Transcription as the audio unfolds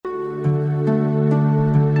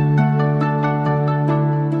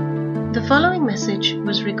following message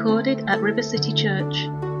was recorded at River City Church.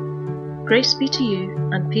 Grace be to you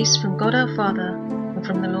and peace from God our Father and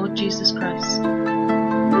from the Lord Jesus Christ.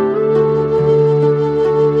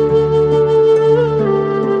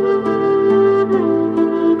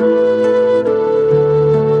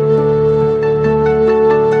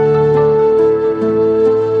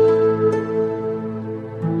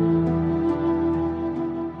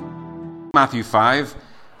 Matthew 5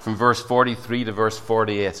 from verse 43 to verse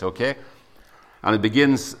 48, okay? And it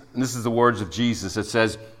begins, and this is the words of Jesus. It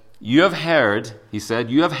says, "You have heard," he said,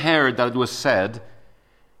 "you have heard that it was said,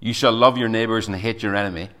 you shall love your neighbors and hate your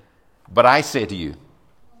enemy. But I say to you,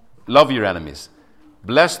 love your enemies.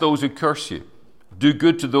 Bless those who curse you. Do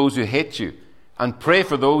good to those who hate you. And pray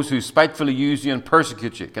for those who spitefully use you and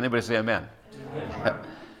persecute you." Can anybody say amen? Amen.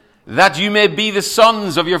 "That you may be the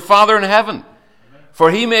sons of your Father in heaven. For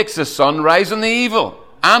he makes the sun rise on the evil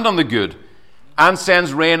and on the good, and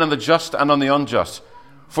sends rain on the just and on the unjust.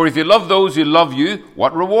 For if you love those who love you,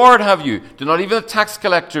 what reward have you? Do not even the tax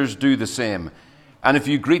collectors do the same? And if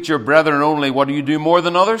you greet your brethren only, what do you do more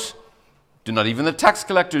than others? Do not even the tax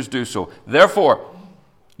collectors do so? Therefore,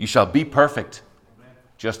 you shall be perfect,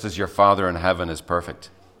 just as your Father in heaven is perfect."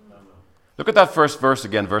 Look at that first verse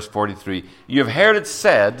again, verse 43. "You have heard it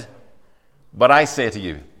said, but I say to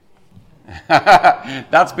you."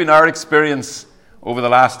 That's been our experience over the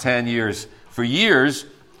last 10 years. For years,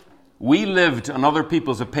 we lived on other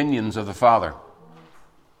people's opinions of the Father.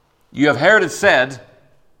 You have heard it said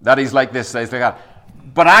that he's like this, that he's like that.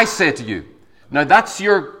 But I say to you. Now that's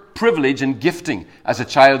your privilege and gifting as a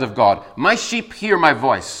child of God. My sheep hear my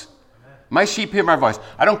voice. My sheep hear my voice.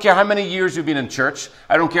 I don't care how many years you've been in church.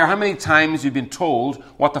 I don't care how many times you've been told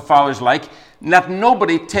what the Father's like. Let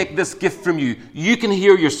nobody take this gift from you. You can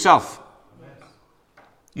hear yourself.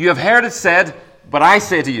 You have heard it said, but I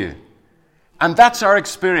say to you. And that's our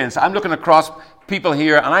experience. I'm looking across people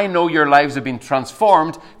here, and I know your lives have been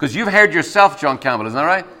transformed because you've heard yourself, John Campbell, isn't that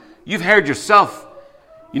right? You've heard yourself.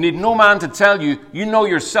 You need no man to tell you. You know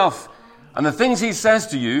yourself. And the things he says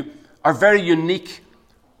to you are very unique.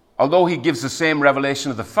 Although he gives the same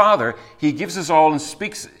revelation of the Father, he gives us all and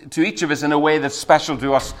speaks to each of us in a way that's special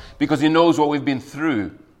to us because he knows what we've been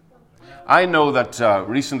through. I know that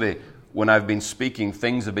recently, when I've been speaking,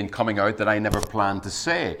 things have been coming out that I never planned to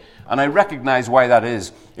say. And I recognize why that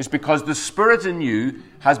is. It's because the Spirit in you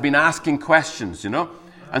has been asking questions, you know.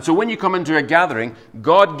 And so when you come into a gathering,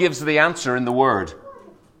 God gives the answer in the Word.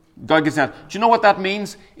 God gives the answer. Do you know what that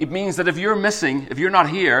means? It means that if you're missing, if you're not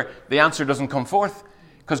here, the answer doesn't come forth.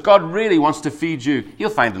 Because God really wants to feed you. He'll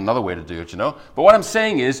find another way to do it, you know. But what I'm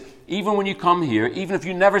saying is, even when you come here, even if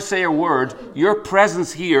you never say a word, your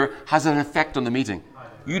presence here has an effect on the meeting.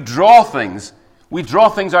 You draw things. We draw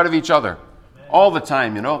things out of each other all the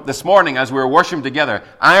time, you know. This morning as we were worshiping together,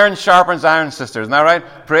 iron sharpens iron, sisters. Isn't that right?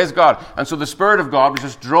 Praise God. And so the Spirit of God was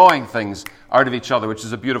just drawing things out of each other, which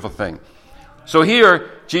is a beautiful thing. So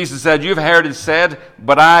here, Jesus said, "You've heard it said,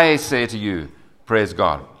 but I say to you." Praise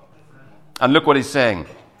God. And look what he's saying.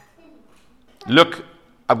 Look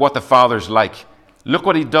at what the Father's like. Look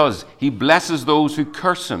what he does. He blesses those who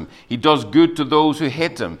curse him. He does good to those who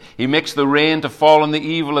hate him. He makes the rain to fall on the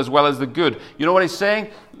evil as well as the good. You know what he's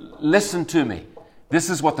saying? Listen to me. This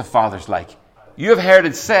is what the Father's like. You have heard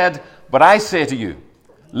it said, but I say to you,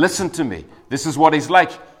 listen to me. This is what he's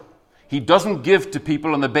like. He doesn't give to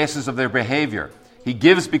people on the basis of their behavior. He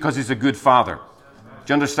gives because he's a good Father.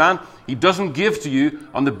 Do you understand? He doesn't give to you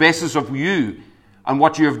on the basis of you and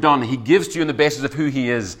what you have done. He gives to you on the basis of who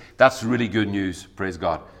he is. That's really good news, praise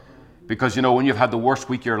God. Because, you know, when you've had the worst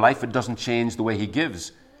week of your life, it doesn't change the way he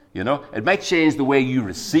gives. You know, it might change the way you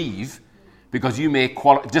receive, because you may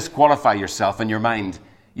disqualify yourself in your mind.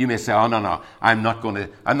 You may say, "Oh, no, I'm not going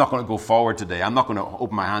to go forward today. I'm not going to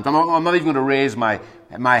open my hands. I'm not even going to raise my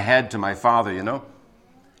head to my Father," you know.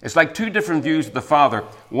 It's like two different views of the Father.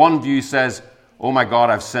 One view says, "Oh my God,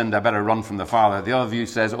 I've sinned. I better run from the Father." The other view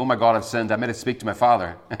says, "Oh my God, I've sinned. I need to speak to my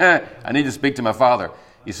Father. I need to speak to my Father."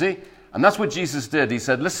 You see? And that's what Jesus did. He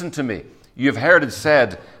said, "Listen to me. You have heard it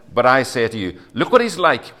said, but I say to you." Look what he's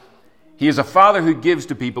like. He is a Father who gives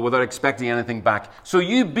to people without expecting anything back. So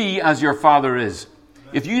you be as your Father is.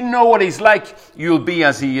 If you know what he's like, you'll be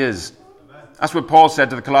as he is. That's what Paul said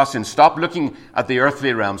to the Colossians. Stop looking at the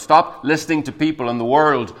earthly realm. Stop listening to people in the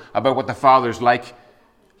world about what the Father's like.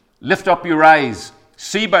 Lift up your eyes.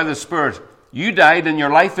 See by the Spirit. You died and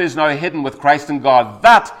your life is now hidden with Christ in God.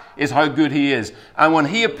 That is how good he is. And when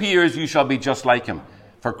he appears, you shall be just like him.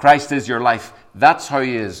 For Christ is your life. That's how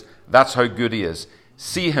he is. That's how good he is.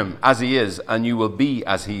 See him as he is, and you will be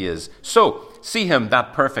as he is. So, see him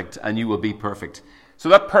that perfect, and you will be perfect. So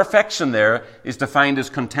that perfection there is defined as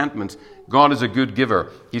contentment. God is a good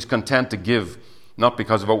giver. He's content to give, not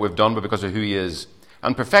because of what we've done, but because of who he is.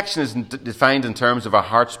 And perfection is defined in terms of our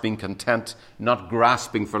hearts being content, not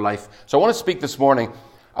grasping for life. So I want to speak this morning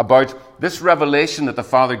about this revelation that the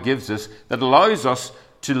Father gives us that allows us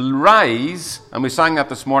to rise, and we sang that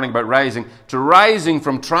this morning about rising, to rising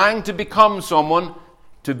from trying to become someone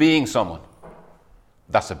to being someone.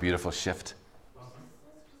 That's a beautiful shift.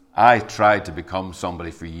 I tried to become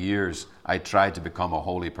somebody for years. I tried to become a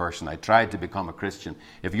holy person. I tried to become a Christian.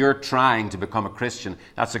 If you're trying to become a Christian,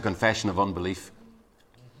 that's a confession of unbelief.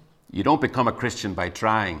 You don't become a Christian by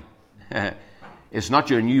trying. It's not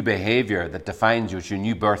your new behavior that defines you. It's your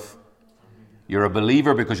new birth. You're a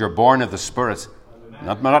believer because you're born of the Spirit.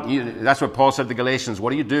 That's what Paul said to the Galatians.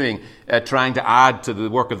 What are you doing trying to add to the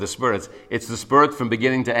work of the Spirit? It's the Spirit from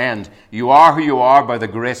beginning to end. You are who you are by the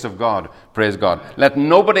grace of God. Praise God. Let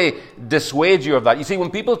nobody dissuade you of that. You see, when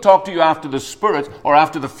people talk to you after the Spirit, or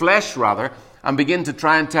after the flesh rather, and begin to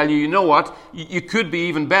try and tell you, you know what, you could be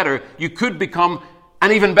even better. You could become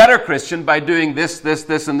an even better Christian by doing this,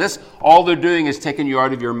 and this. All they're doing is taking you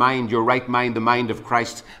out of your mind, your right mind, the mind of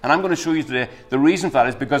Christ. And I'm going to show you today the reason for that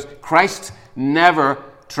is because Christ never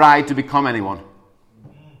tried to become anyone.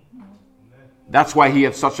 That's why he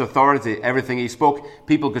had such authority. Everything he spoke,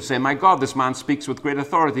 people could say, my God, this man speaks with great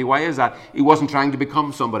authority. Why is that? He wasn't trying to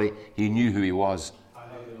become somebody. He knew who he was.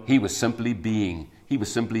 He was simply being. He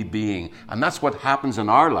was simply being. And that's what happens in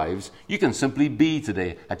our lives. You can simply be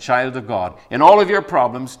today a child of God. In all of your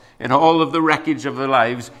problems, in all of the wreckage of their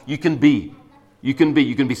lives, you can be. You can be.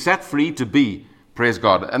 You can be set free to be. Praise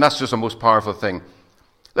God. And that's just a most powerful thing.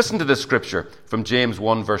 Listen to this scripture from James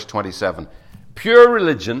 1 verse 27. Pure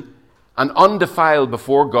religion and undefiled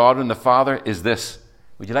before God and the Father is this.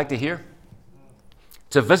 Would you like to hear?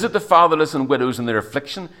 To visit the fatherless and widows in their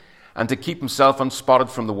affliction and to keep himself unspotted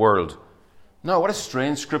from the world. No, what a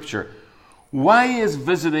strange scripture. Why is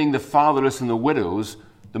visiting the fatherless and the widows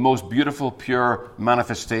the most beautiful, pure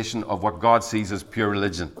manifestation of what God sees as pure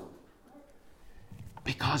religion?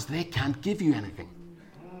 Because they can't give you anything.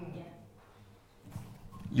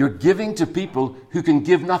 You're giving to people who can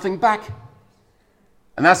give nothing back.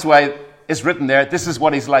 And that's why it's written there, this is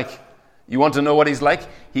what he's like. You want to know what he's like?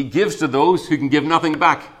 He gives to those who can give nothing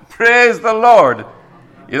back. Praise the Lord.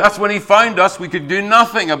 That's when he found us. We could do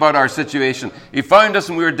nothing about our situation. He found us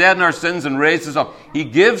and we were dead in our sins and raised us up. He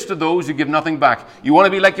gives to those who give nothing back. You want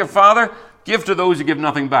to be like your Father? Give to those who give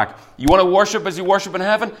nothing back. You want to worship as you worship in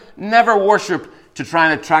heaven? Never worship to try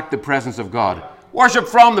and attract the presence of God. Worship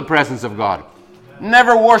from the presence of God.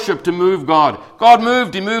 Never worship to move God. God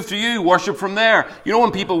moved, he moved to you. Worship from there. You know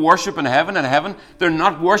when people worship in heaven, they're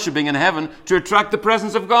not worshiping in heaven to attract the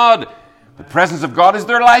presence of God. The presence of God is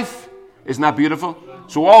their life. Isn't that beautiful?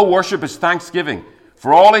 So all worship is thanksgiving.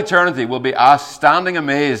 For all eternity we'll be us standing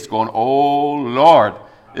amazed, going, oh Lord,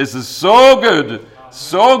 this is so good,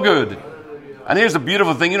 so good. And here's the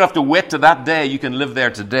beautiful thing, you don't have to wait to that day, you can live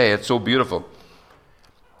there today. It's so beautiful.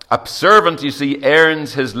 A servant, you see,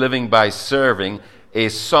 earns his living by serving. A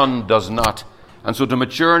son does not. And so to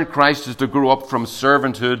mature in Christ is to grow up from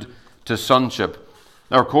servanthood to sonship.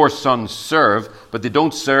 Now, of course, sons serve, but they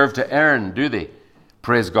don't serve to earn, do they?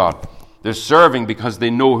 Praise God. They're serving because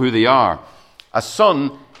they know who they are. A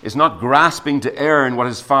son is not grasping to earn what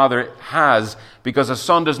his father has, because a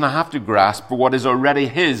son does not have to grasp for what is already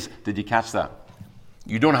his. Did you catch that?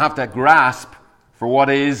 You don't have to grasp for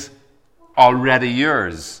what is already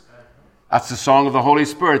yours. That's the song of the Holy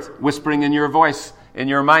Spirit whispering in your voice, in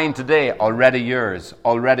your mind today. Already yours,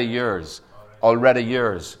 already yours, already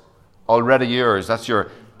yours, already yours. That's your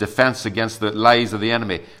defense against the lies of the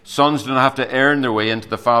enemy. Sons do not have to earn their way into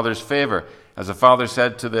the Father's favor. As the Father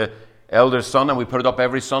said to the elder son, and we put it up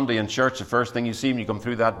every Sunday in church, the first thing you see when you come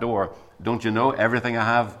through that door, don't you know, everything I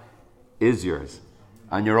have is yours,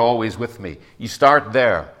 and you're always with me. You start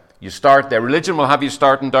there. You start there. Religion will have you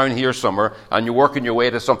starting down here somewhere, and you're working your way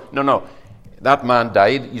to some... No. That man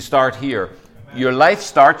died. You start here. Your life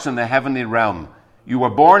starts in the heavenly realm. You were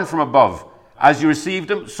born from above. As you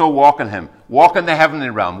received him, so walk in him. Walk in the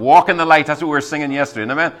heavenly realm. Walk in the light. That's what we were singing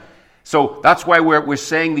yesterday. Amen? So that's why we're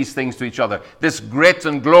saying these things to each other. This great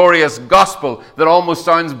and glorious gospel that almost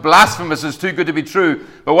sounds blasphemous is too good to be true.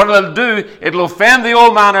 But what it'll do, it'll offend the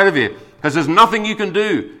old man out of you. Because there's nothing you can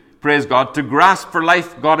do, praise God, to grasp for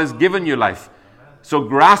life. God has given you life. So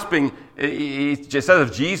grasping, he just said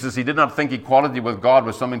of Jesus, he did not think equality with God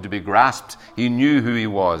was something to be grasped. He knew who he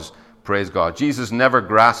was. Praise God. Jesus never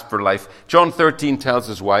grasped for life. John 13 tells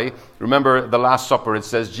us why. Remember the Last Supper, it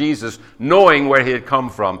says Jesus, knowing where he had come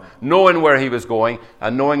from, knowing where he was going,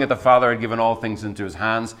 and knowing that the Father had given all things into his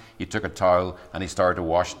hands, he took a towel and he started to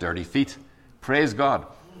wash dirty feet. Praise God.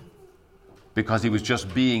 Because he was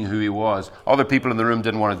just being who he was. Other people in the room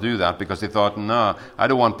didn't want to do that because they thought, no, I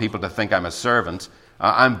don't want people to think I'm a servant.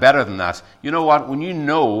 I'm better than that. You know what? When you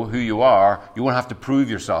know who you are, you won't have to prove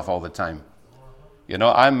yourself all the time. You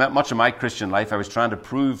know, much of my Christian life, I was trying to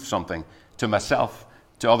prove something to myself,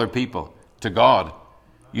 to other people, to God.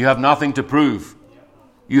 You have nothing to prove.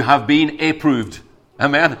 You have been approved.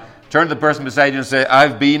 Amen. Turn to the person beside you and say,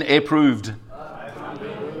 I've been approved.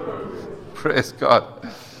 Praise God.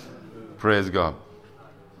 Praise God.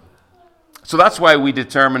 So that's why we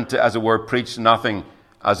determined to, as it were, preach nothing,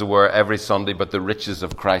 as it were, every Sunday, but the riches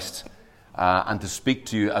of Christ, and to speak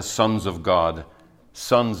to you as sons of God.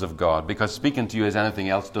 Sons of God, because speaking to you as anything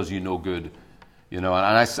else does you no good. You know, and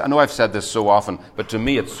I know I've said this so often, but to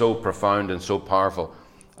me it's so profound and so powerful.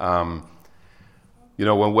 You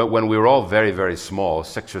know, when we were all very, very small,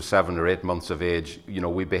 6 or 7 or 8 months of age, you know,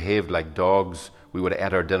 we behaved like dogs. We would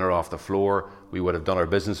have ate our dinner off the floor. We would have done our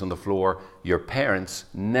business on the floor. Your parents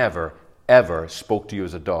never, ever spoke to you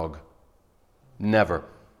as a dog. Never.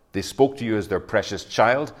 They spoke to you as their precious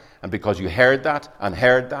child, and because you heard that, and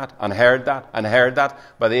heard that, and heard that, and heard that,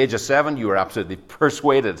 by the age of 7, you were absolutely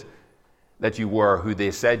persuaded that you were who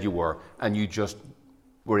they said you were, and you just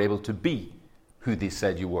were able to be who they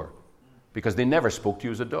said you were, because they never spoke to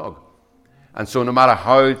you as a dog. And so no matter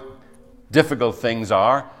how difficult things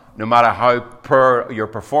are, no matter how poor your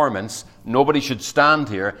performance, nobody should stand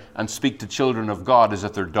here and speak to children of God as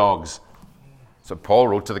if they're dogs. So Paul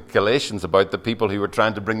wrote to the Galatians about the people who were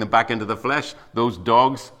trying to bring them back into the flesh, those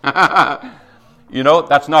dogs. You know,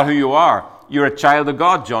 that's not who you are. You're a child of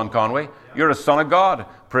God, John Conway. You're a son of God,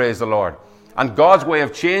 praise the Lord. And God's way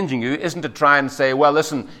of changing you isn't to try and say, well,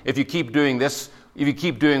 listen, if you keep doing this, if you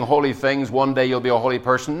keep doing holy things, one day you'll be a holy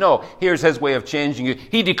person. No, here's his way of changing you.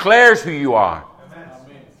 He declares who you are. Amen.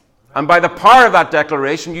 And by the power of that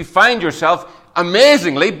declaration, you find yourself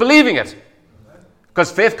amazingly believing it.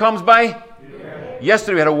 Because faith comes by...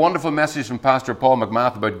 Yesterday we had a wonderful message from Pastor Paul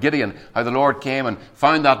McMath about Gideon, how the Lord came and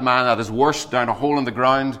found that man at his worst down a hole in the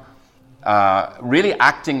ground, really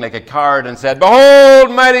acting like a coward, and said,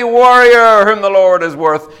 "Behold, mighty warrior, whom the Lord is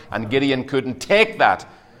worth." And Gideon couldn't take that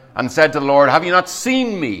and said to the Lord, "Have you not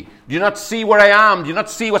seen me? Do you not see where I am? Do you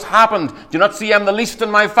not see what's happened? Do you not see I'm the least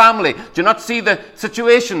in my family? Do you not see the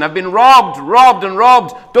situation? I've been robbed.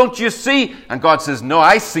 Don't you see?" And God says, "No,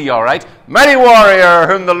 I see all right. Mighty warrior,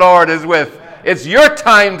 whom the Lord is with." It's your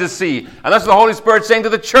time to see. And that's what the Holy Spirit saying to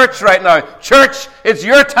the church right now. Church, it's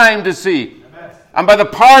your time to see. Amen. And by the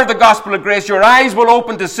power of the gospel of grace, your eyes will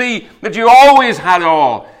open to see that you always had it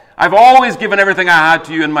all. I've always given everything I had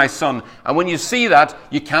to you and my son. And when you see that,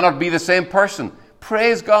 you cannot be the same person.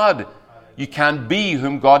 Praise God. You can be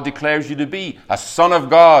whom God declares you to be. A son of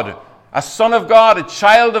God. A son of God. A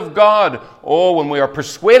child of God. Oh, when we are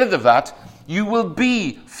persuaded of that, you will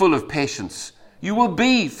be full of patience. You will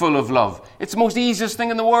be full of love. It's the most easiest thing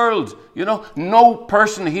in the world. You know, no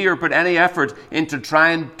person here put any effort into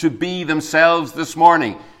trying to be themselves this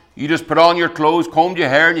morning. You just put on your clothes, combed your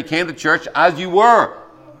hair, and you came to church as you were.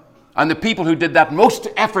 And the people who did that most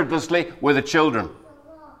effortlessly were the children.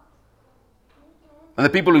 And the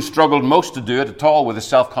people who struggled most to do it at all were the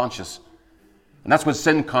self-conscious. And that's what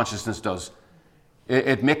sin consciousness does.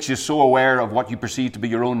 It makes you so aware of what you perceive to be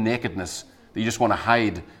your own nakedness that you just want to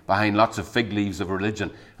hide behind lots of fig leaves of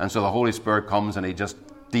religion. And so the Holy Spirit comes and he just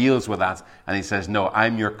deals with that. And he says, "No,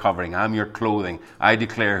 I'm your covering. I'm your clothing. I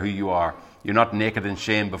declare who you are. You're not naked in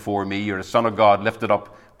shame before me. You're a son of God, lifted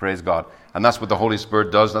up." Praise God. And that's what the Holy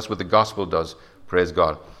Spirit does. That's what the gospel does. Praise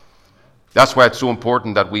God. That's why it's so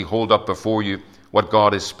important that we hold up before you what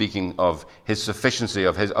God is speaking of, his sufficiency,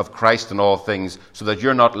 of Christ in all things, so that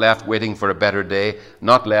you're not left waiting for a better day,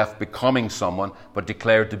 not left becoming someone, but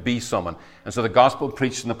declared to be someone. And so the gospel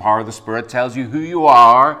preached in the power of the Spirit tells you who you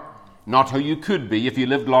are, not who you could be if you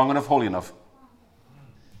lived long enough, holy enough.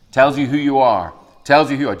 Tells you who you are.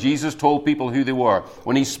 Tells you who you are. Jesus told people who they were.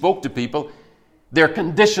 When he spoke to people, their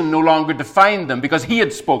condition no longer defined them because he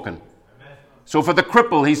had spoken. Amen. So for the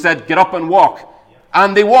cripple, he said, "Get up and walk."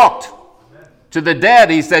 And they walked. Amen. To the dead,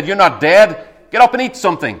 he said, "You're not dead. Get up and eat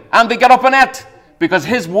something." And they get up and ate because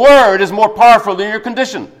his word is more powerful than your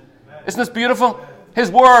condition. Amen. Isn't this beautiful? Amen. His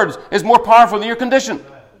words is more powerful than your condition.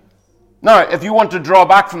 Amen. Now, if you want to draw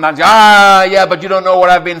back from that and say, yeah, but you don't know what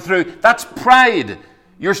I've been through, that's pride.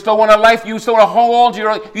 You still want a life, you still want to hold on to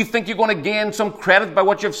your life. You think you're going to gain some credit by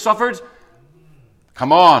what you've suffered?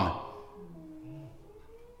 Come on.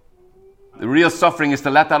 The real suffering is to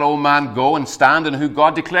let that old man go and stand in who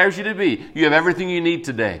God declares you to be. You have everything you need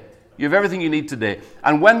today. You have everything you need today.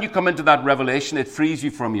 And when you come into that revelation, it frees you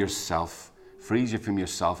from yourself. Frees you from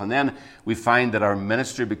yourself. And then we find that our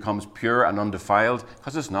ministry becomes pure and undefiled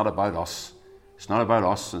because it's not about us. It's not about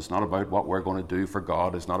us. It's not about what we're going to do for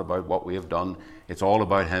God. It's not about what we have done. It's all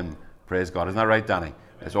about Him. Praise God. Isn't that right, Danny?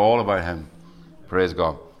 It's all about Him. Praise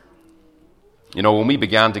God. You know, when we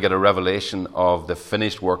began to get a revelation of the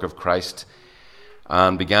finished work of Christ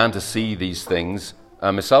and began to see these things,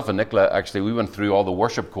 myself and Nicola, actually, we went through all the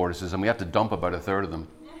worship choruses and we had to dump about a third of them.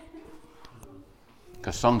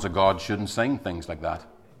 Because sons of God shouldn't sing things like that.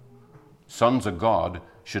 Sons of God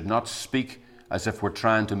should not speak as if we're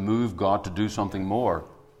trying to move God to do something more.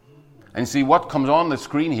 And see, what comes on the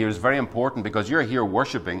screen here is very important because you're here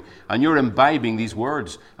worshiping and you're imbibing these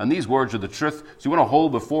words. And these words are the truth. So you want to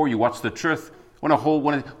hold before you what's the truth.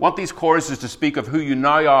 Want these choruses to speak of who you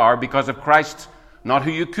now are because of Christ, not who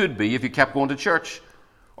you could be if you kept going to church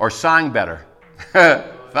or sang better.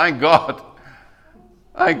 Thank God.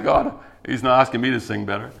 Thank God. He's not asking me to sing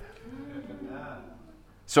better.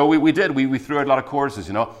 So we did. We threw out a lot of choruses,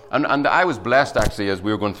 you know. And I was blessed, actually, as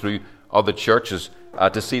we were going through other churches,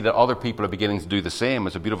 to see that other people are beginning to do the same.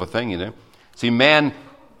 It's a beautiful thing, you know. See, men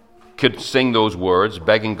could sing those words,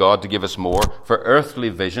 begging God to give us more, for earthly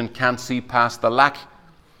vision can't see past the lack.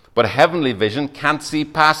 But heavenly vision can't see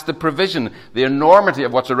past the provision, the enormity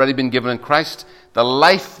of what's already been given in Christ, the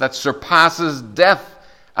life that surpasses death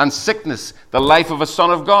and sickness, the life of a son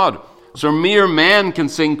of God. So mere men can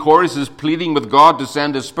sing choruses pleading with God to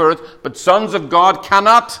send His Spirit, but sons of God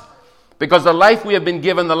cannot. Because the life we have been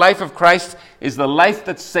given, the life of Christ, is the life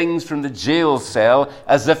that sings from the jail cell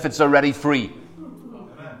as if it's already free.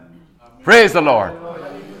 Praise the Lord.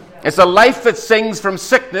 It's a life that sings from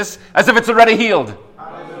sickness as if it's already healed.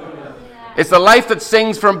 It's a life that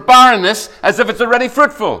sings from barrenness as if it's already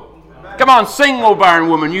fruitful. Come on, sing, O barren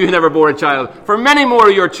woman, you who never bore a child. For many more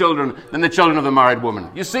are your children than the children of the married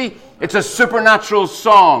woman. You see, it's a supernatural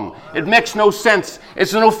song. It makes no sense.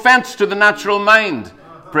 It's an offense to the natural mind.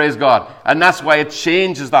 Praise God. And that's why it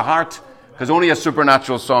changes the heart. Because only a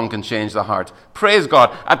supernatural song can change the heart. Praise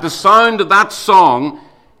God. At the sound of that song,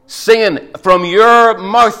 singing from your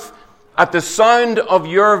mouth, at the sound of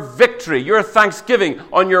your victory, your thanksgiving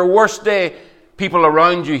on your worst day, people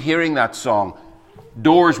around you hearing that song,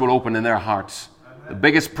 doors will open in their hearts. The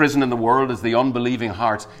biggest prison in the world is the unbelieving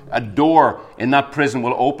heart. A door in that prison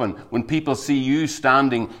will open when people see you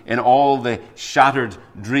standing in all the shattered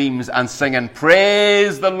dreams and singing,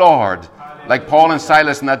 praise the Lord. Like Paul and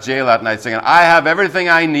Silas in that jail that night singing, I have everything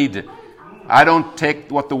I need. I don't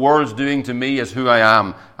take what the world's doing to me as who I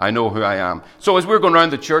am. I know who I am. So as we were going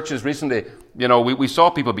around the churches recently, you know, we saw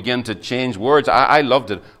people begin to change words. I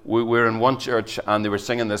loved it. We were in one church and they were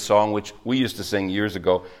singing this song, which we used to sing years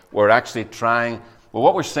ago. We're actually trying, well,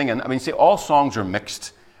 what we're singing, I mean, see, all songs are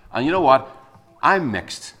mixed. And you know what? I'm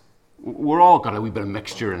mixed. We're all got a wee bit of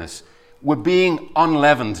mixture in us. We're being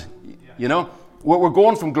unleavened, you know. We're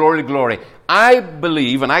going from glory to glory. I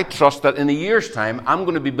believe and I trust that in a year's time, I'm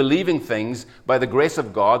going to be believing things by the grace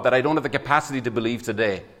of God that I don't have the capacity to believe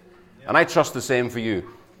today. And I trust the same for you.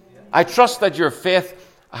 I trust that your faith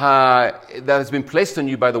that has been placed in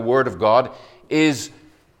you by the Word of God is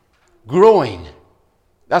growing.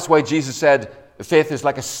 That's why Jesus said faith is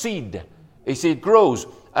like a seed. You see, it grows.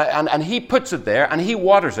 And He puts it there and He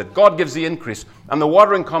waters it. God gives the increase. And the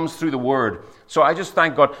watering comes through the Word. So I just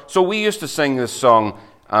thank God. So we used to sing this song,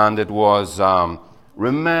 and it was,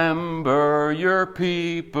 remember your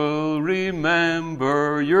people,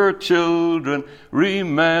 remember your children,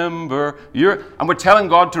 remember your... And we're telling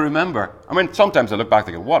God to remember. I mean, sometimes I look back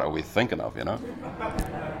and go, what are we thinking of, you know?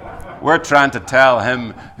 We're trying to tell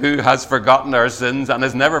Him who has forgotten our sins and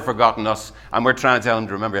has never forgotten us, and we're trying to tell Him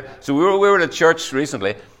to remember it. So we were at a church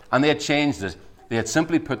recently, and they had changed it. They had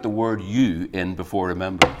simply put the word you in before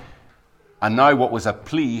remember. And now what was a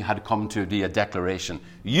plea had come to be a declaration.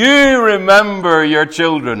 You remember your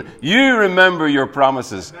children. You remember your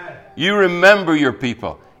promises. You remember your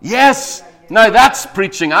people. Yes! Now that's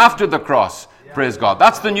preaching after the cross. Praise God.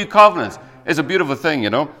 That's the new covenant. It's a beautiful thing, you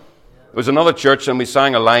know. There was another church and we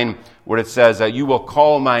sang a line where it says, you will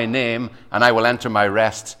call my name and I will enter my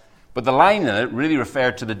rest. But the line in it really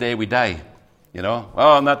referred to the day we die. You know,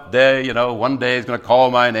 oh, on that day, you know, one day He's going to call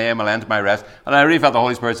my name, I'll enter my rest. And I really felt the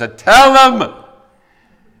Holy Spirit said, tell them,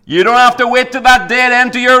 you don't have to wait till that day to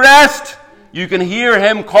enter your rest. You can hear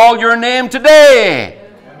Him call your name today.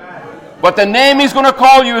 Amen. But the name He's going to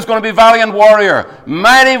call you is going to be valiant warrior,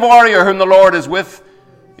 mighty warrior whom the Lord is with.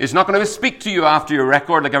 He's not going to speak to you after your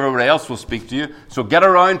record like everybody else will speak to you. So get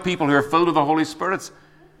around people who are filled with the Holy Spirit.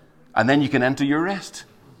 And then you can enter your rest.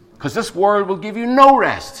 Because this world will give you no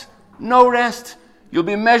rest. No rest. You'll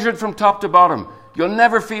be measured from top to bottom. You'll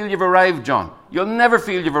never feel you've arrived, John. You'll never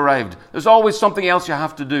feel you've arrived. There's always something else you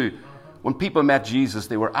have to do. When people met Jesus,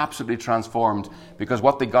 they were absolutely transformed because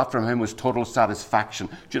what they got from him was total satisfaction.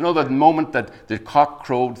 Do you know that the moment that the cock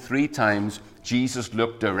crowed 3 times, Jesus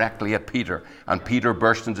looked directly at Peter, and Peter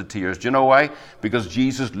burst into tears. Do you know why? Because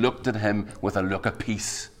Jesus looked at him with a look of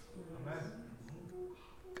peace.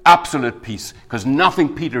 Absolute peace, because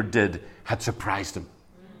nothing Peter did had surprised him.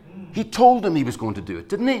 He told him he was going to do it,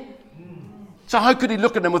 didn't he? So how could he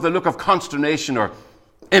look at him with a look of consternation or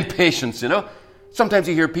impatience, you know? Sometimes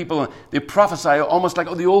you hear people, they prophesy almost like,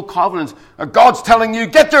 the old covenant. God's telling you,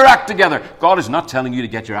 get your act together. God is not telling you to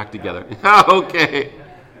get your act together. Okay.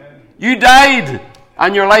 You died,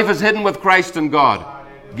 and your life is hidden with Christ and God.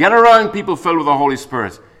 Get around people filled with the Holy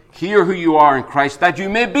Spirit. Hear who you are in Christ, that you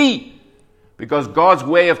may be. Because God's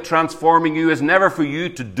way of transforming you is never for you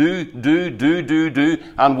to do,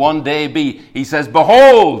 and one day be. He says,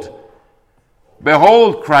 behold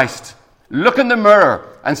Christ. Look in the mirror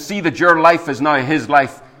and see that your life is now his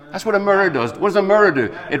life. That's what a mirror does. What does a mirror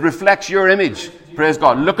do? It reflects your image. Praise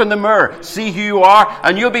God. Look in the mirror. See who you are,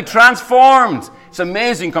 and you'll be transformed. It's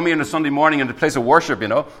amazing coming in a Sunday morning in the place of worship, you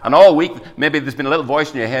know, and all week maybe there's been a little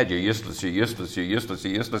voice in your head, you're useless, you're useless, you're useless,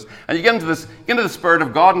 you're useless. And you get into the Spirit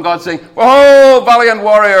of God, and God's saying, oh, valiant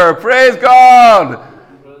warrior, praise God.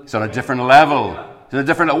 It's on a different level. It's on a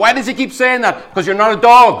different level. Why does he keep saying that? Because you're not a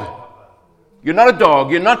dog. You're not a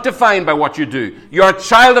dog. You're not defined by what you do. You're a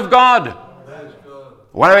child of God.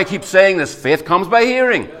 Why do I keep saying this? Faith comes by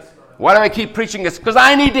hearing. Why do I keep preaching this? Because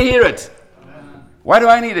I need to hear it. Why do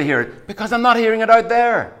I need to hear it? Because I'm not hearing it out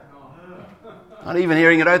there. Not even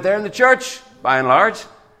hearing it out there in the church, by and large.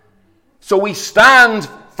 So we stand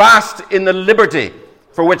fast in the liberty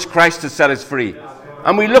for which Christ has set us free.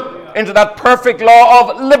 And we look into that perfect law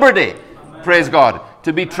of liberty. Praise God.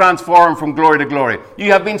 To be transformed from glory to glory.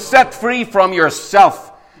 You have been set free from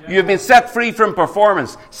yourself. You have been set free from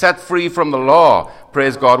performance. Set free from the law.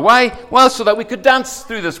 Praise God. Why? Well, so that we could dance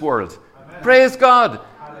through this world. Praise God.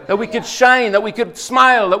 That we could shine. That we could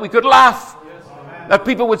smile. That we could laugh. That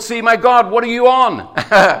people would see, my God, what are you on?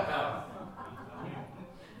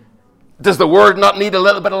 Does the word not need a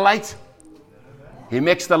little bit of light? He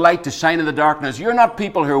makes the light to shine in the darkness. You're not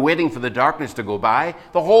people who are waiting for the darkness to go by.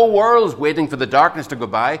 The whole world's waiting for the darkness to go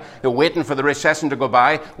by. They're waiting for the recession to go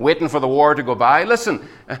by, waiting for the war to go by. Listen,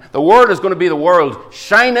 the word is going to be the world.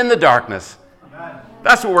 Shine in the darkness.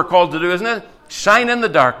 That's what we're called to do, isn't it? Shine in the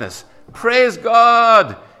darkness. Praise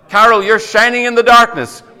God. Carol, you're shining in the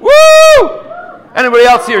darkness. Woo! Anybody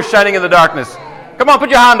else here shining in the darkness? Come on, put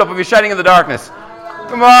your hand up if you're shining in the darkness.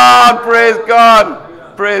 Come on, praise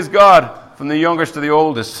God. Praise God. From the youngest to the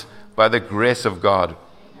oldest, by the grace of God.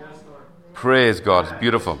 Praise God. It's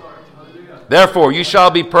beautiful. Therefore, you shall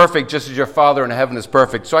be perfect just as your Father in heaven is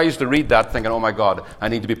perfect. So I used to read that thinking, oh my God, I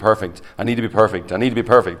need to be perfect. I need to be perfect. I need to be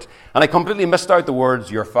perfect. And I completely missed out the words,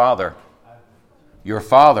 your Father. Your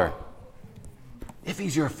Father. If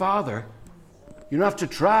he's your Father, you don't have to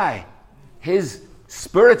try. His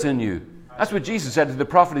Spirit's in you. That's what Jesus said to the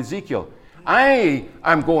prophet Ezekiel. I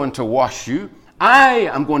am going to wash you. I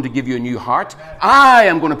am going to give you a new heart. I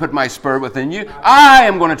am going to put my Spirit within you. I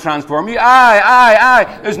am going to transform you.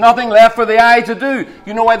 I. There's nothing left for the I to do.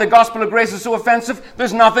 You know why the gospel of grace is so offensive?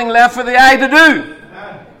 There's nothing left for the I to do.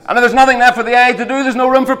 And if there's nothing left for the I to do, there's no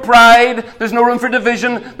room for pride. There's no room for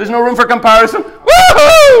division. There's no room for comparison.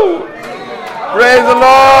 Woohoo! Praise the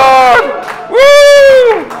Lord!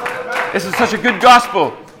 Woo! This is such a good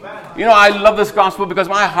gospel. You know, I love this gospel because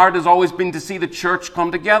my heart has always been to see the church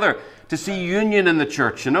come together. To see union in the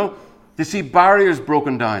church, you know, to see barriers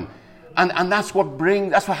broken down. And that's what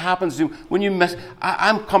happens to you when you miss.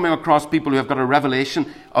 I'm coming across people who have got a revelation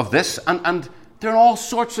of this, and they're in all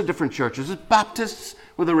sorts of different churches. There's Baptists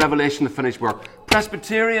with a revelation of finished work,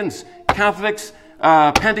 Presbyterians, Catholics,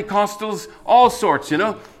 Pentecostals, all sorts, you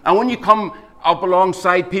know. And when you come up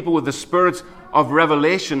alongside people with the spirits of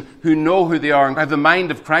revelation who know who they are and have the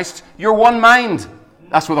mind of Christ, you're one mind.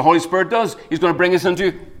 That's what the Holy Spirit does. He's going to bring us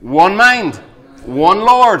into one mind, one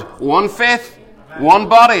Lord, one faith, one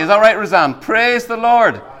body. Is that right, Roseanne? Praise the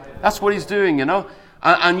Lord. That's what he's doing, you know.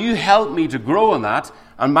 And you help me to grow in that,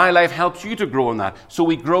 and my life helps you to grow in that. So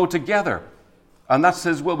we grow together. And that's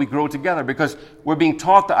his will. We grow together because we're being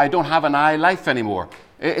taught that I don't have an I life anymore.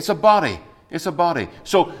 It's a body. It's a body.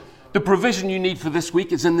 So the provision you need for this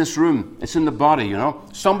week is in this room. It's in the body, you know.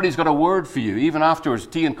 Somebody's got a word for you, even afterwards,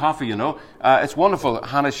 tea and coffee, you know. It's wonderful.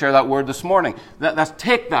 Hannah shared that word this morning.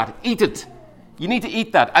 Take that. Eat it. You need to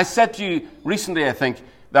eat that. I said to you recently, I think,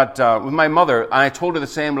 that with my mother, and I told her the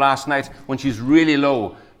same last night when she's really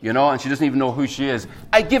low, and she doesn't even know who she is.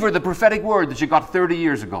 I give her the prophetic word that she got 30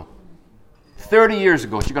 years ago. 30 years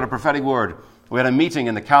ago, she got a prophetic word. We had a meeting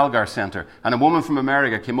in the Calgar Center, and a woman from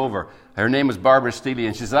America came over. Her name was Barbara Steele,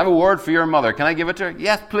 and she said, I have a word for your mother. Can I give it to her?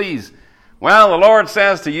 Yes, please. Well, the Lord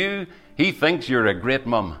says to you, He thinks you're a great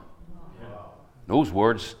mum. Those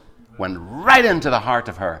words went right into the heart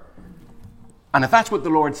of her. And if that's what the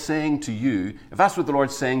Lord's saying to you, if that's what the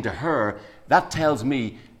Lord's saying to her, that tells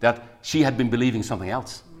me that she had been believing something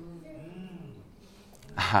else.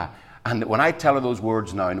 And when I tell her those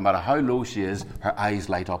words now, no matter how low she is, her eyes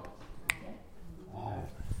light up. Oh,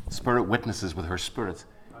 Spirit witnesses with her spirit.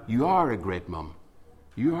 You are a great mum.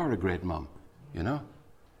 You are a great mum,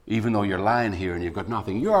 Even though you're lying here and you've got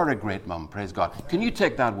nothing, you are a great mum, praise God. Can you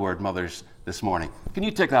take that word, mothers, this morning? Can you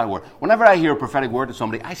take that word? Whenever I hear a prophetic word to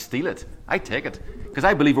somebody, I steal it. I take it. Because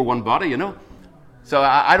I believe we're one body, So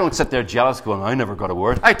I don't sit there jealous going, I never got a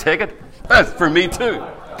word. I take it. That's for me too.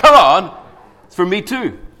 Come on. It's for me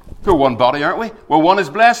too. We're one body, aren't we? Where one is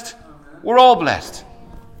blessed, we're all blessed.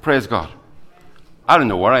 Praise God. I don't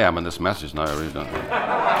know where I am in this message now. I really don't.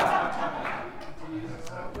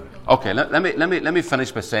 Okay, let me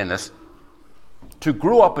finish by saying this. To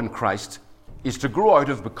grow up in Christ is to grow out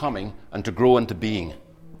of becoming and to grow into being.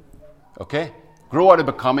 Okay? Grow out of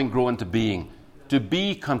becoming, grow into being. To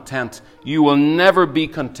be content. You will never be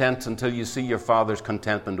content until you see your Father's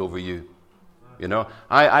contentment over you.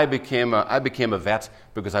 I became a vet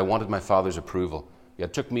because I wanted my Father's approval.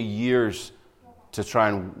 It took me years to try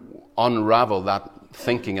and unravel that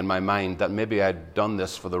thinking in my mind that maybe I'd done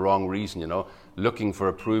this for the wrong reason, looking for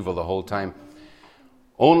approval the whole time.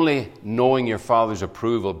 Only knowing your Father's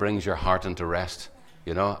approval brings your heart into rest,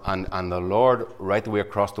 and the Lord, right the way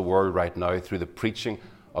across the world right now, through the preaching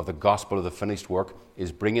of the gospel of the finished work,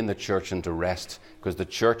 is bringing the church into rest, because the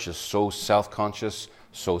church is so self-conscious,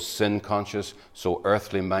 so sin-conscious, so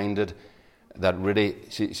earthly-minded, that really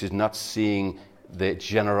she's not seeing the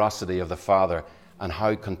generosity of the Father and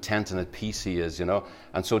how content and at peace He is,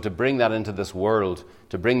 And so to bring that into this world,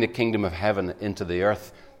 to bring the kingdom of heaven into the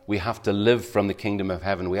earth, we have to live from the kingdom of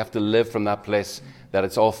heaven. We have to live from that place that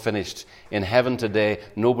it's all finished. In heaven today,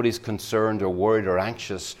 nobody's concerned or worried or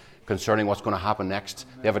anxious concerning what's going to happen next.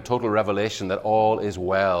 They have a total revelation that all is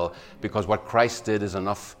well, because what Christ did is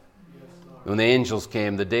enough. When the angels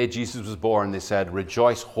came, the day Jesus was born, they said,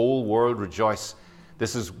 rejoice, whole world rejoice.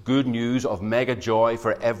 This is good news of mega joy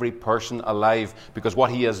for every person alive, because what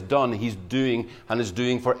He has done, He's doing and is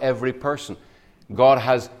doing for every person. God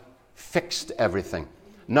has fixed everything.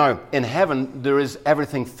 Now, in heaven, there is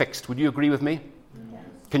everything fixed. Would you agree with me? Yes.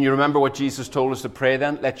 Can you remember what Jesus told us to pray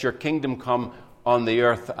then? Let your kingdom come on the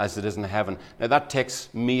earth as it is in heaven. Now, that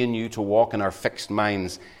takes me and you to walk in our fixed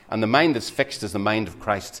minds. And the mind that's fixed is the mind of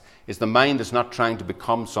Christ. It's the mind that's not trying to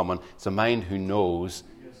become someone. It's a mind who knows,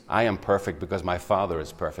 I am perfect because my Father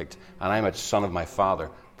is perfect, and I'm a son of my Father.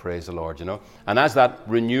 Praise the Lord, And as that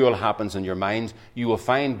renewal happens in your mind, you will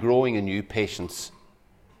find growing in you patience.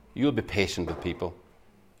 You'll be patient with people.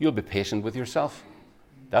 You'll be patient with yourself.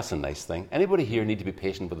 That's a nice thing. Anybody here need to be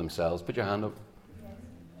patient with themselves? Put your hand up.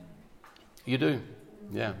 You do?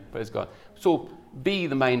 Yeah, praise God. So be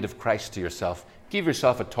the mind of Christ to yourself. Give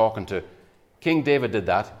yourself a talking to. King David did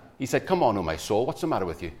that. He said, come on, O my soul. What's the matter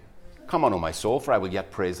with you? Come on, O my soul, for I will yet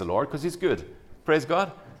praise the Lord, because He's good. Praise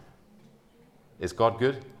God. Is God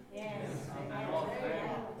good? Yes.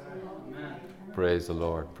 Praise the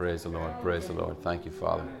Lord. Praise the Lord. Praise the Lord. Thank you,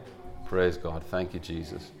 Father. Praise God. Thank you,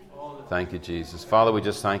 Jesus. Thank you, Jesus. Father, we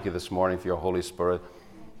just thank you this morning for your Holy Spirit.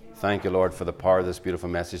 Thank you, Lord, for the power of this beautiful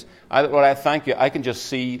message. Lord, I thank you. I can just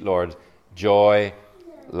see, Lord, joy,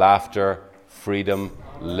 laughter, freedom,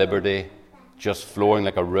 liberty, just flowing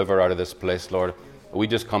like a river out of this place, Lord. We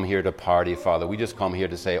just come here to party, Father. We just come here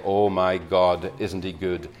to say, oh my God, isn't He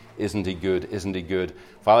good? Isn't He good? Isn't He good?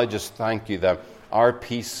 Father, I just thank you that our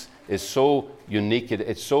peace is so unique,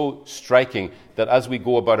 it's so striking that as we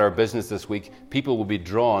go about our business this week, people will be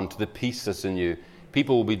drawn to the peace that's in you.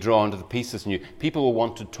 People will be drawn to the peace that's in you. People will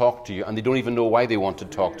want to talk to you, and they don't even know why they want to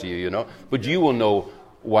talk to you, But you will know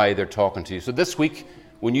why they're talking to you. So this week,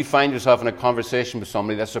 when you find yourself in a conversation with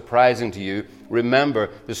somebody that's surprising to you,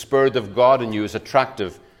 remember the Spirit of God in you is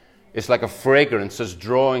attractive. It's like a fragrance that's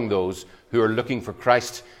drawing those who are looking for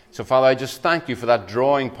Christ. So, Father, I just thank you for that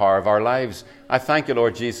drawing power of our lives. I thank you,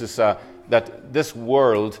 Lord Jesus, that this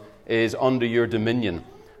world is under your dominion,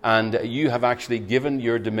 and you have actually given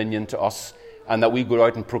your dominion to us, and that we go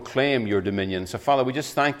out and proclaim your dominion. So, Father, we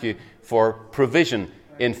just thank you for provision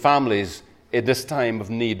in families in this time of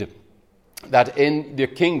need, that in the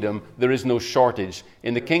kingdom there is no shortage.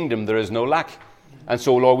 In the kingdom there is no lack. And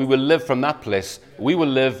so, Lord, we will live from that place. We will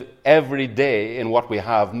live every day in what we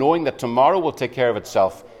have, knowing that tomorrow will take care of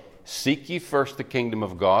itself. Seek ye first the kingdom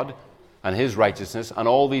of God and his righteousness, and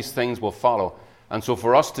all these things will follow. And so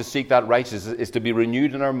for us to seek that righteousness is to be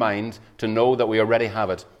renewed in our mind, to know that we already have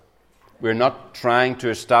it. We're not trying to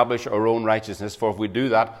establish our own righteousness, for if we do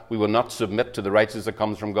that, we will not submit to the righteousness that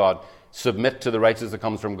comes from God. Submit to the righteousness that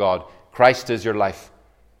comes from God. Christ is your life.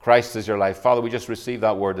 Christ is your life. Father, we just received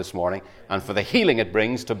that word this morning, and for the healing it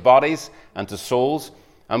brings to bodies and to souls.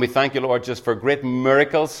 And we thank you, Lord, just for great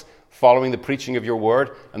miracles following the preaching of your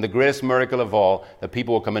word, and the greatest miracle of all, that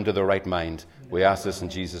people will come into their right mind. We ask this in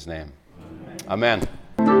Jesus' name. Amen.